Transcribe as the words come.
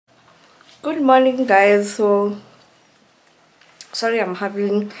Good morning, guys. So sorry, I'm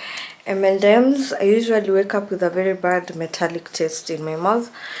having M&Ms. I usually wake up with a very bad metallic taste in my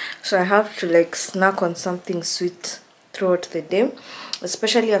mouth, so I have to like snack on something sweet throughout the day,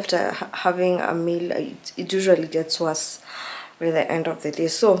 especially after having a meal. It usually gets worse by the end of the day.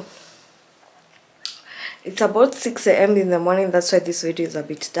 So it's about 6 a.m. in the morning. That's why this video is a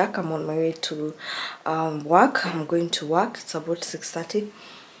bit dark. I'm on my way to work. I'm going to work. It's about 6:30.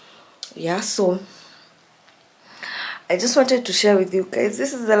 Yeah, so I just wanted to share with you guys,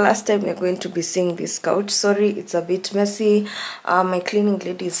 this is the last time you're going to be seeing this couch. Sorry, it's a bit messy. My cleaning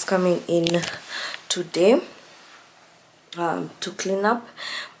lady is coming in today to clean up,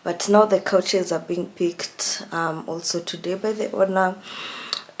 but now the couches are being picked also today by the owner,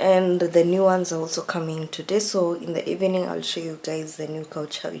 and the new ones are also coming today. So in the evening I'll show you guys the new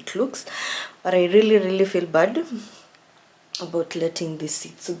couch, how it looks. But I really feel bad about letting these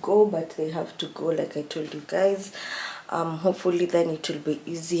seats go, but they have to go, like I told you guys. Hopefully then it will be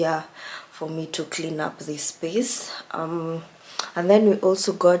easier for me to clean up this space. And then we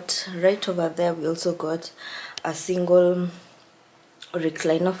also got, right over there, we also got a single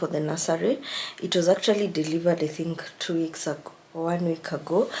recliner for the nursery. It was actually delivered, I think, 2 weeks ago, 1 week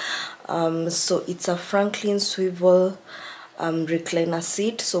ago. So it's a Franklin swivel recliner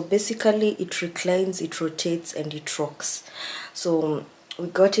seat. So basically it reclines, it rotates, and it rocks. So we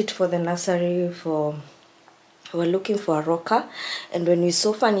got it for the nursery. We were looking for a rocker, and when we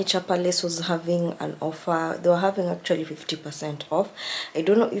saw Furniture Palace was having an offer, they were having actually 50% off. I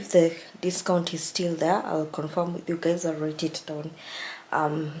don't know if the discount is still there. I'll confirm with you guys. I'll write it down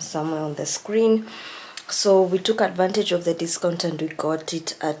somewhere on the screen. So we took advantage of the discount and we got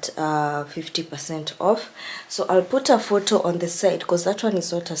it at 50% off. So I'll put a photo on the side, because that one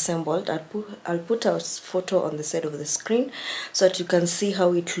is not assembled. I'll put a photo on the side of the screen so that you can see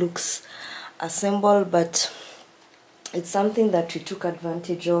how it looks assembled. But it's something that we took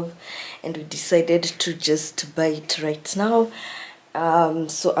advantage of, and we decided to just buy it right now.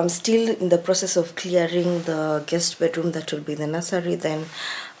 So I'm still in the process of clearing the guest bedroom that will be the nursery. Then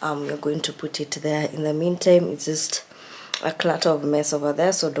we're going to put it there. In the meantime, it's just a clutter of mess over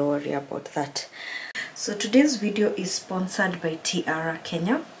there, so don't worry about that. So today's video is sponsored by Tiara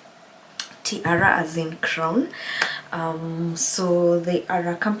Kenya. Tiara as in crown. So they are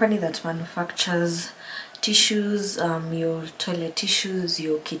a company that manufactures tissues, your toilet tissues,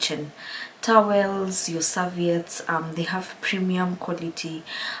 your kitchen towels, your serviettes. They have premium quality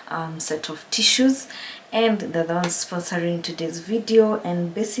set of tissues, and they're the ones sponsoring today's video.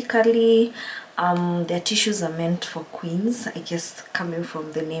 And basically their tissues are meant for queens, I guess, coming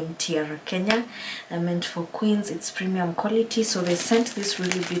from the name Tiara Kenya. They're meant for queens. It's premium quality. So they sent this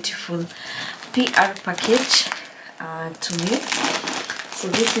really beautiful PR package to me. So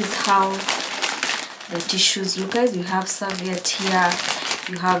this is how the tissues look, guys. You have serviette here,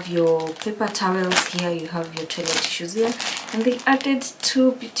 you have your paper towels here, you have your toilet tissues here, and they added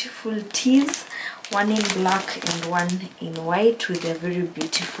 2 beautiful teas, one in black and one in white, with a very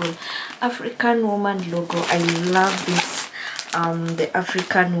beautiful African woman logo. I love this the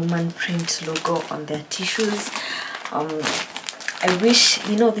African woman print logo on their tissues. I wish,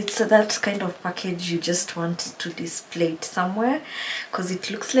 you know, it's that kind of package you just want to display it somewhere, because it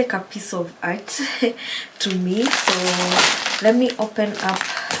looks like a piece of art to me. So let me open up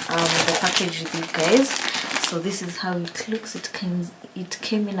the package with you guys. So this is how it looks. It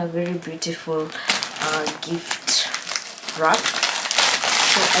came in a very beautiful gift wrap.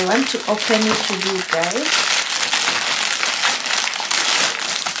 So I want to open it with you guys.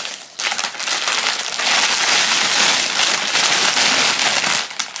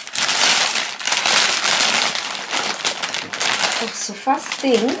 So first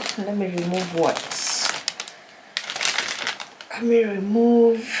thing, let me remove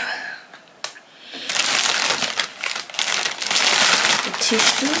the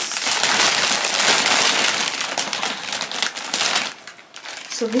tissues.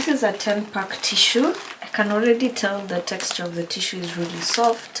 So this is a 10-pack tissue. I can already tell the texture of the tissue is really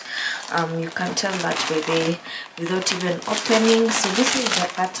soft. You can tell that without even opening. So this is the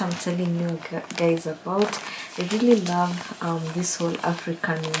art I'm telling you guys about. I really love this whole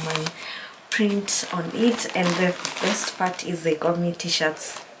African woman print on it, and the best part is they got me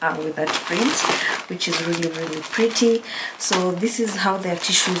t-shirts with that print, which is really pretty. So this is how their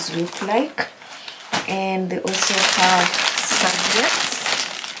tissues look like, and they also have serviettes.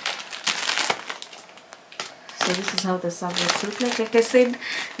 So this is how the serviettes look like. Like I said,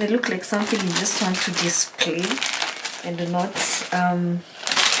 they look like something you just want to display and do not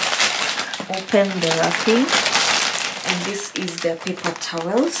open the wrapping. And this is their paper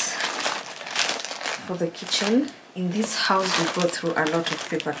towels. for the kitchen. In this house we go through a lot of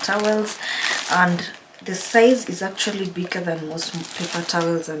paper towels, and the size is actually bigger than most paper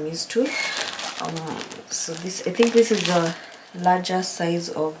towels I'm used to. So this, I think this is the larger size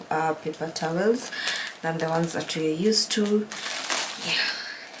of paper towels than the ones that we're used to. Yeah,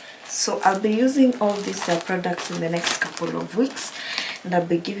 so I'll be using all these products in the next couple of weeks, and I'll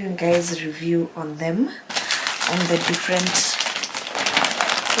be giving you guys a review on them, on the different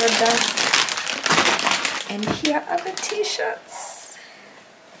products. And here are the t-shirts.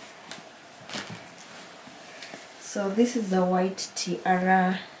 So this is the white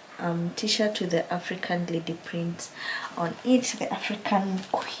tiara t-shirt with the African lady print on it, the African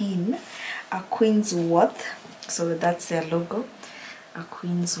queen, a queen's worth. So that's their logo, a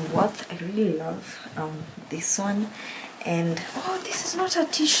queen's worth. I really love this one. And oh, this is not a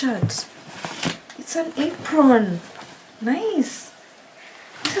t-shirt, it's an apron. Nice,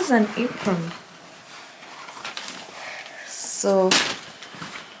 this is an apron. So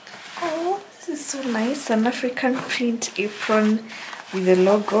oh, this is so nice, an African print apron with the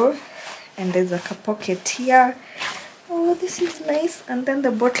logo, and there's like a pocket here. Oh, this is nice. And then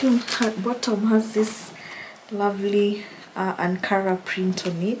the bottom has this lovely Ankara print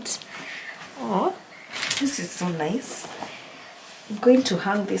on it. Oh, this is so nice. I'm going to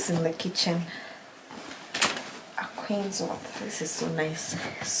hang this in the kitchen. A queen's worth. This is so nice.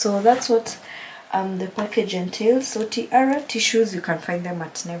 So that's what the package entails. So tiara tissues, you can find them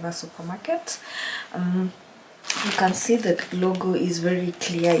at Neva supermarket. You can see the logo is very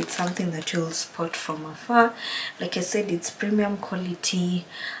clear. It's something that you'll spot from afar. Like I said, it's premium quality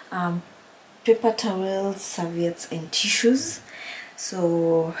paper towels, serviettes and tissues.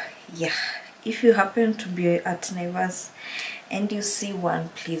 So yeah, if you happen to be at Neva's and you see one,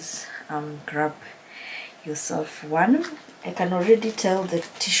 please grab yourself one. I can already tell the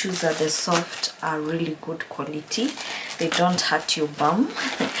tissues that are soft are really good quality. They don't hurt your bum.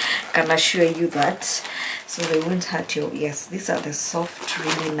 I can assure you that. So they won't hurt your, yes, these are the soft,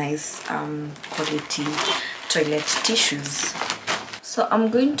 really nice quality toilet tissues. So I'm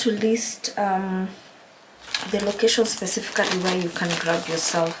going to list the location specifically where you can grab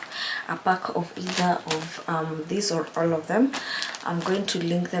yourself a pack of either of these or all of them. I'm going to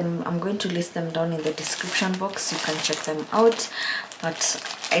link them, I'm going to list them down in the description box. You can check them out, but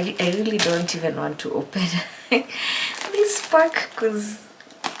I really don't even want to open this pack because,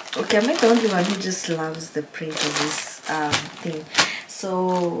 okay, I'm not the only one who just loves the print of this thing.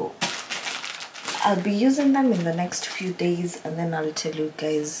 So I'll be using them in the next few days, and then I'll tell you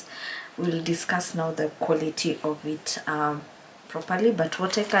guys. We'll discuss now the quality of it properly, but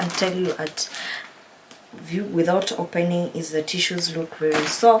what I can tell you at view without opening is the tissues look very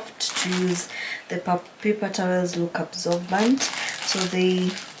soft to use. The paper towels look absorbent, so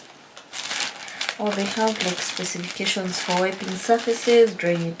they have like specifications for wiping surfaces,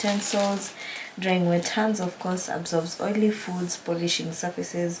 drying utensils, drying wet hands, of course, absorbs oily foods, polishing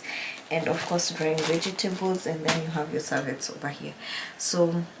surfaces, and of course drying vegetables. And then you have your serviettes over here.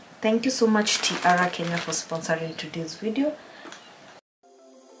 So thank you so much Tiara Kenya for sponsoring today's video.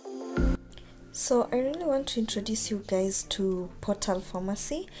 So I really want to introduce you guys to Portal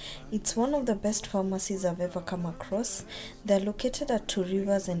Pharmacy. It's one of the best pharmacies I've ever come across. They're located at Two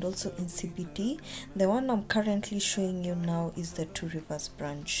Rivers and also in CBD. The one I'm currently showing you now is the Two Rivers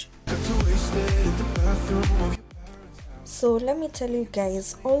branch. So let me tell you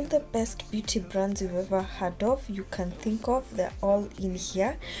guys, all the best beauty brands you've ever heard of, you can think of, they're all in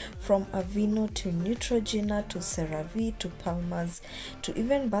here. From Aveeno to Neutrogena to CeraVe to Palmer's to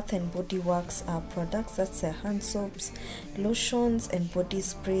even Bath and Body Works products. That's their hand soaps, lotions and body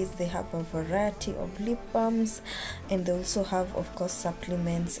sprays. They have a variety of lip balms, and they also have, of course,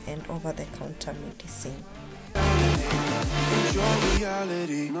 supplements and over-the-counter medicine.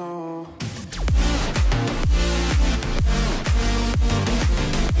 Reality, no.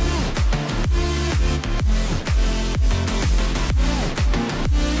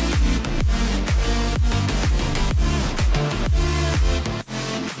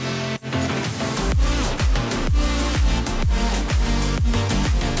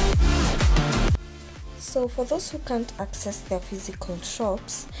 So for those who can't access their physical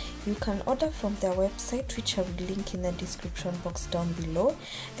shops, you can order from their website, which I will link in the description box down below.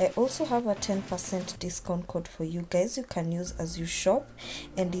 I also have a 10% discount code for you guys you can use as you shop,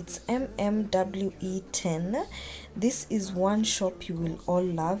 and it's MMWE10. This is one shop you will all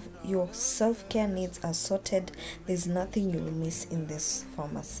love. Your self-care needs are sorted. There's nothing you'll miss in this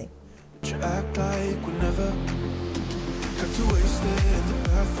pharmacy. You act like we never got too wasted in the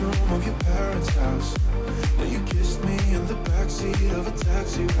bathroom of your parents' house. Then you kissed me in the backseat of a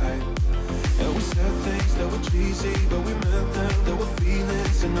taxi ride, and we said were cheesy, but we meant them. There were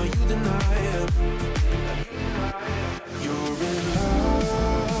feelings, and now you deny it. You're in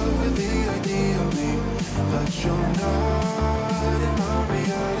love with the idea of me, but you're not in my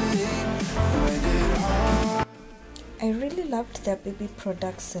reality. Find it hard. I really loved their baby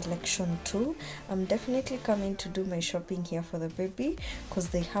product selection too. I'm definitely coming to do my shopping here for the baby because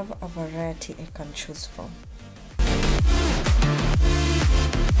they have a variety I can choose from.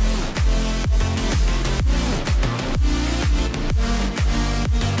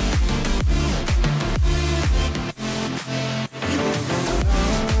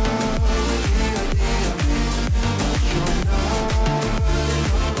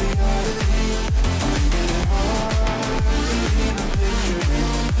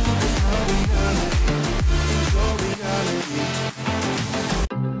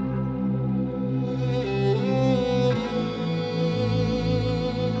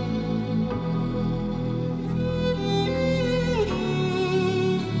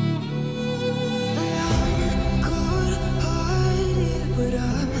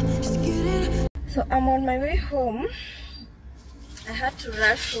 So I'm on my way home. I had to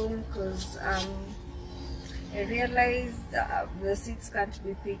rush home because I realized the seats can't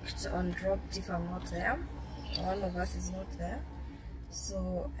be picked on dropped if I'm not there. One of us is not there.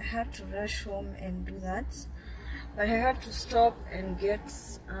 So I had to rush home and do that. But I had to stop and get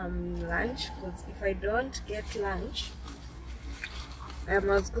lunch, because if I don't get lunch, I'm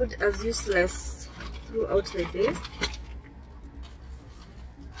as good as useless throughout the day.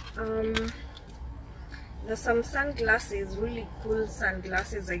 There's some sunglasses, really cool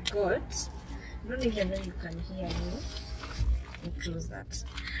sunglasses I got. I don't even know you can hear me. Let me close that.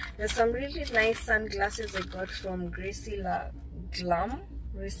 There's some really nice sunglasses I got from Gracie La Glam,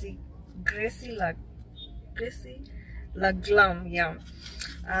 yeah.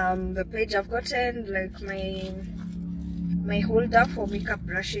 The page I've gotten, like my holder for makeup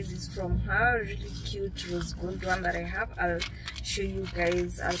brushes is from her. Really cute rose gold one that I have. I'll show you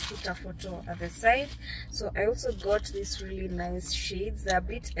guys. I'll put a photo at the side. So I also got these really nice shades. They're a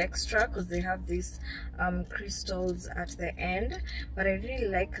bit extra because they have these crystals at the end, but I really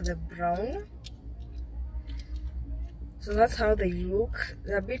like the brown. So that's how they look.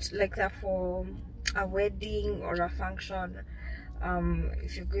 They're a bit like that for a wedding or a function.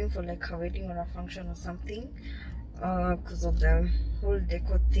 If you're going for like a wedding or a function or something, because of the whole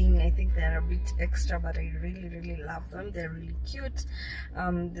deco thing, I think they're a bit extra, but I really love them. They're really cute.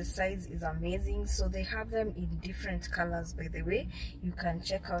 The size is amazing. So they have them in different colors, by the way. You can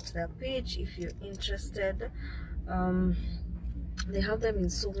check out their page if you're interested. They have them in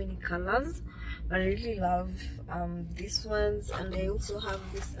so many colors. I really love these ones, and I also have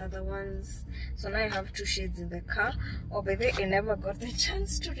these other ones. So now I have two shades in the car. Oh, by the way, I never got the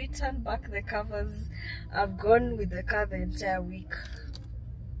chance to return back the covers. I've gone with the car the entire week.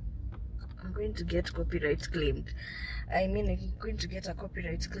 I'm going to get copyright claimed. I mean, I'm going to get a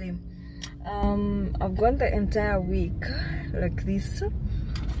copyright claim. I've gone the entire week like this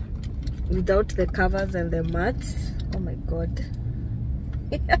without the covers and the mats. Oh my god.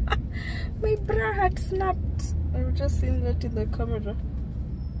 My bra had snapped. I've just seen that in the camera.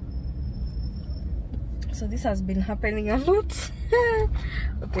 So this has been happening a lot.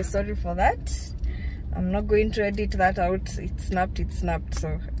 Okay, sorry for that. I'm not going to edit that out. It snapped.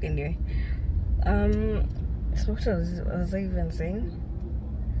 So anyway, so what was I even saying?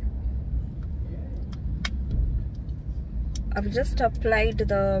 I've just applied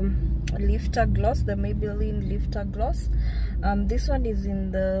the lifter gloss, the Maybelline lifter gloss. This one is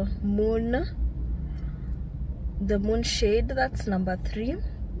in the moon shade. That's number 3.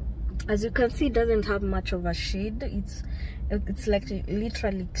 As you can see, it doesn't have much of a shade. It's like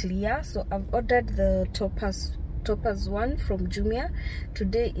literally clear. So I've ordered the topaz one from Jumia.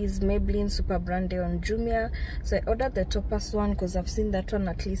 Today is Maybelline Super Brand Day on Jumia, so I ordered the topaz one because I've seen that one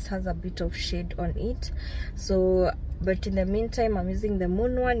at least has a bit of shade on it. So but in the meantime, I'm using the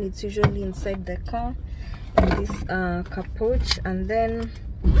moon one. It's usually inside the car in this car pouch, and then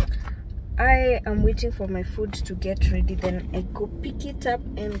I am waiting for my food to get ready. Then I go pick it up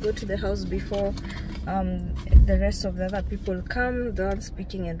and go to the house before the rest of the other people come, the ones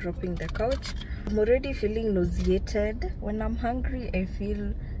picking and dropping the couch. I'm already feeling nauseated. When I'm hungry, I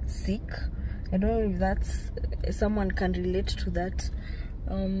feel sick. I don't know if that's someone can relate to that.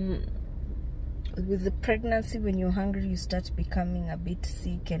 with the pregnancy, when you're hungry, you start becoming a bit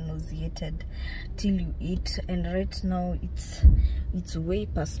sick and nauseated till you eat. And right now it's way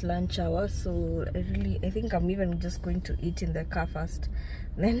past lunch hour, so I think I'm even just going to eat in the car first,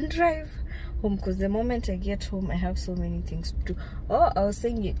 then drive home, because the moment I get home I have so many things to do. Oh, I was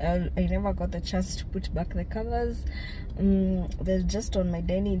saying I never got the chance to put back the covers. They're just on my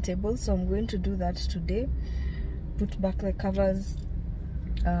dining table, so I'm going to do that today. Put back the covers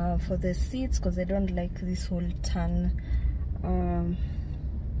for the seats, because I don't like this whole tan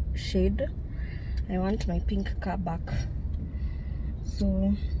shade. I want my pink car back.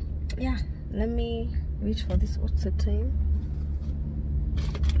 So yeah, let me wait for this. What's the time?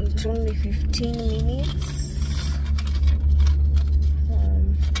 It's only 15 minutes.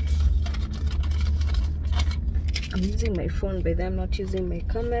 I'm using my phone, but I'm not using my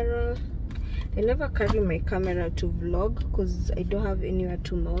camera. I never carry my camera to vlog because I don't have anywhere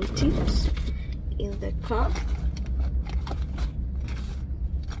to mount it in the car.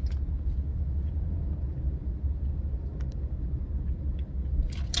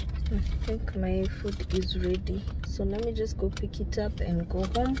 I think my food is ready, so let me just go pick it up and go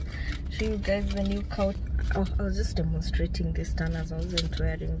home, show you guys the new couch. Oh, I was just demonstrating this tanners. I wasn't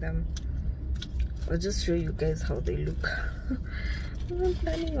wearing them. I'll just show you guys how they look. I'm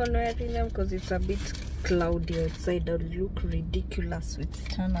planning on wearing them because it's a bit cloudy outside. I'll look ridiculous with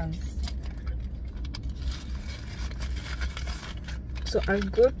tanners. So I'll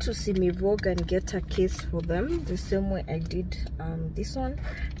go to Simi Vogue and get a case for them the same way I did this one.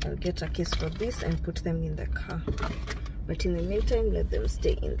 I'll get a case for this and put them in the car, but in the meantime let them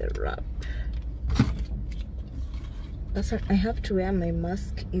stay in the wrap. Also, I have to wear my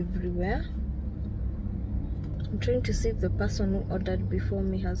mask everywhere. I'm trying to see if the person who ordered before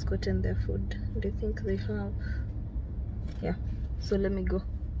me has gotten their food. Do you think they have? Yeah, so let me go.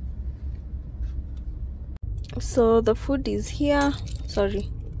 So the food is here. Sorry,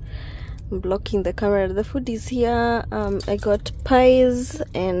 I'm blocking the camera. The food is here. I got pies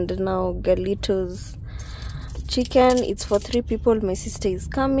and now Galitos chicken. It's for 3 people. My sister is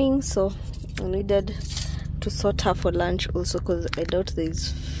coming, so I needed to sort her for lunch also, because I doubt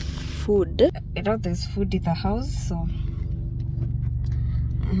there's food. I doubt there's food in the house, so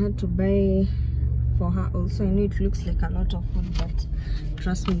I had to buy for her also. I know it looks like a lot of food, but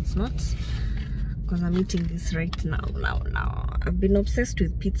trust me, it's not, because I'm eating this right now. I've been obsessed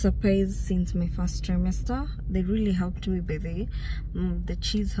with pizza pies since my first trimester. They really helped me, by the way. The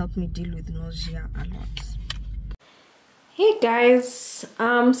cheese helped me deal with nausea a lot. Hey guys,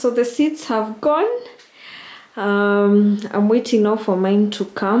 so the seats have gone. I'm waiting now for mine to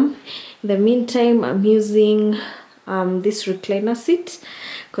come. In the meantime, I'm using this recliner seat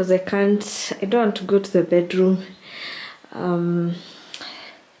because I don't want to go to the bedroom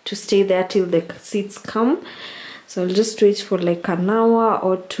to stay there till the seats come. So I'll just wait for like an hour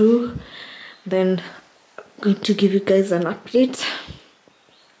or 2, then I'm going to give you guys an update.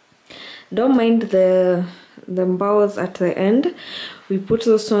 Don't mind the bows at the end. We put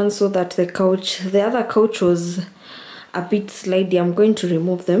those ones so that the other couch was a bit slidey. I'm going to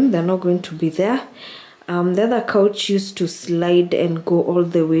remove them. They're not going to be there. The other couch used to slide and go all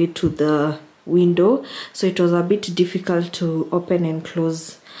the way to the window, so it was a bit difficult to open and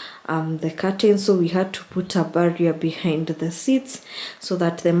close the curtain, so we had to put a barrier behind the seats so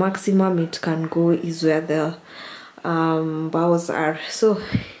that the maximum it can go is where the bows are. So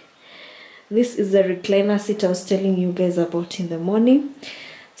this is the recliner seat I was telling you guys about in the morning.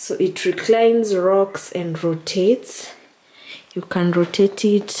 So it reclines, rocks and rotates. You can rotate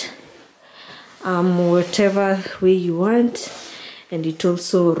it whatever way you want, and it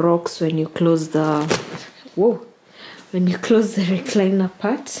also rocks when you close the recliner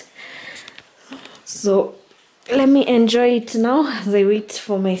part. So let me enjoy it now as I wait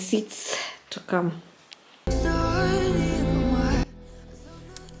for my seats to come.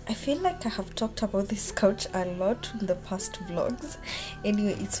 I feel like I have talked about this couch a lot in the past vlogs.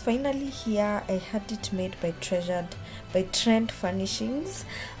 Anyway, it's finally here. I had it made by Trend Furnishings.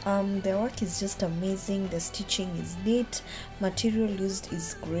 Their work is just amazing. The stitching is neat. Material used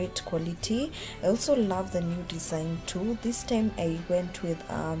is great quality. I also love the new design too. This time I went with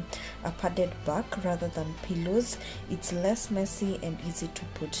a padded back rather than pillows. It's less messy and easy to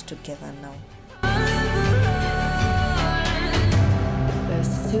put together now.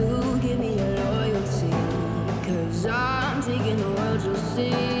 To give me your loyalty, 'cause I'm taking the world, you'll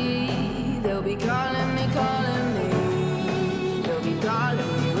see. They'll be calling me, they'll be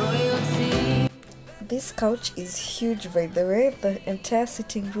calling me royalty. this couch is huge, by the way. The entire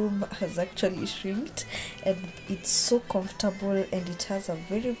sitting room has actually shrinked, and it's so comfortable, and it has a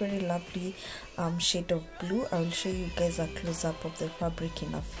very lovely shade of blue. I will show you guys a close-up of the fabric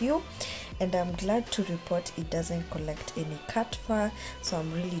in a few, and I'm glad to report it doesn't collect any cat fur, so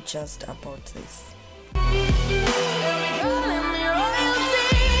I'm really jazzed about this.